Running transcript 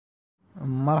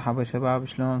مرحبا شباب،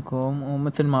 شلونكم؟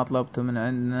 ومثل ما طلبتوا من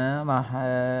عندنا راح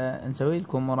نسوي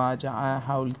لكم مراجعة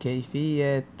حول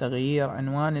كيفية تغيير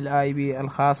عنوان الاي بي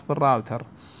الخاص بالراوتر.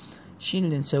 شي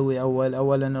اللي نسوي؟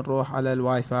 اولا نروح على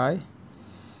الواي فاي،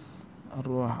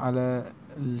 نروح على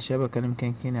الشبكة اللي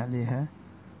مكنكين عليها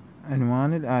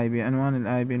عنوان الاي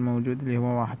بي الموجود اللي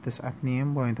هو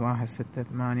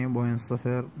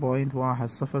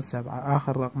 192.168.0.107.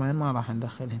 اخر رقمين ما راح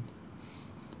ندخلهن.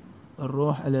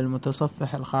 نروح الى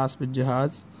المتصفح الخاص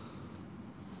بالجهاز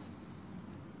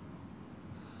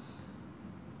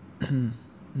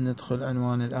ندخل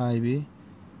عنوان الاي بي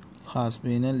الخاص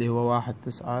بينا اللي هو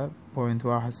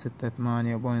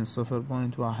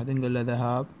 192.168.0.1. نقول له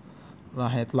ذهاب،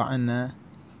 راح يطلع لنا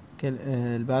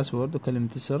الباسورد وكلمة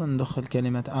السر. ندخل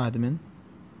كلمة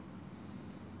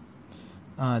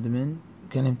ادمن،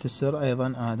 كلمة السر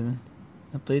ايضا ادمن.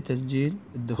 نعطيه تسجيل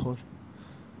الدخول.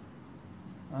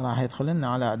 راح يدخل لنا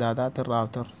على اعدادات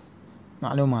الراوتر،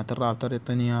 معلومات الراوتر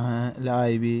يعطيني اياها،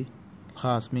 الاي بي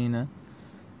الخاص بينا،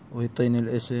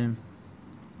 ويعطيني اسم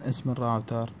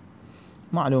الراوتر،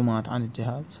 معلومات عن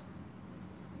الجهاز.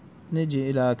 نجي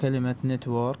الى كلمة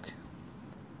نتورك،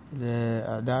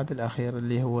 الاعداد الاخير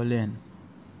اللي هو لاين.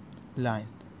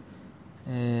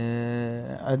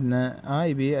 عندنا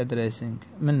اي بي ادريسنج،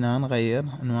 منها نغير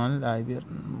عنوان الاي بي،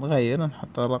 نغير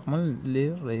نحط الرقم اللي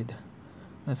نريده،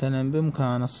 مثلا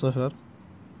بامكان 0.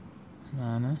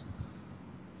 هنا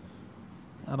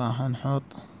راح نحط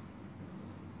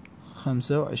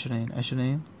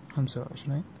 25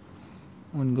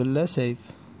 ونقول له سيف،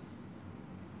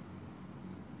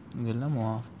 نقول له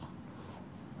موافق،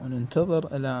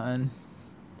 وننتظر الى ان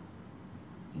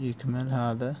يكمل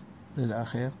هذا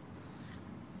للاخير.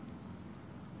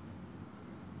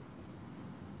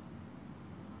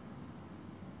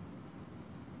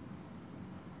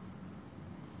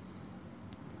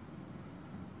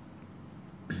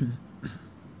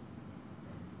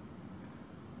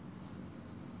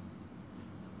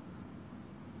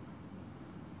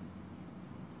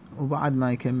 وبعد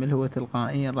ما يكمل هو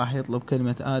تلقائيا راح يطلب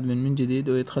كلمة ادمن من جديد،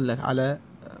 ويدخلك على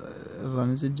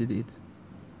الرمز الجديد،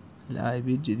 الاي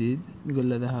بي الجديد. نقول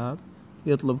له ذهاب،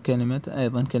 يطلب كلمة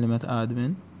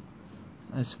ادمن،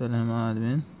 اسفلها ما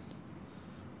ادمن،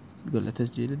 تقول له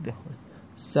تسجيل الدخول.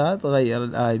 تغير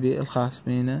الاي بي الخاص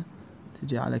بينا،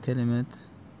 تجي على كلمة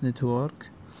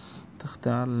نتورك،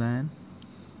 تختار لين،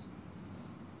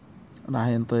 راح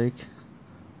ينطيك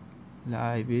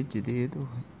الاي بي الجديد.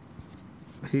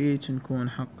 وهيك نكون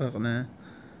حققنا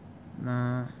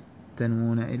ما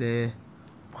تنوون اليه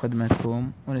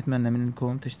بخدمتكم، ونتمنى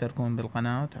منكم تشتركون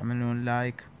بالقناة وتعملون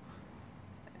لايك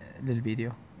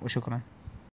للفيديو، وشكرا.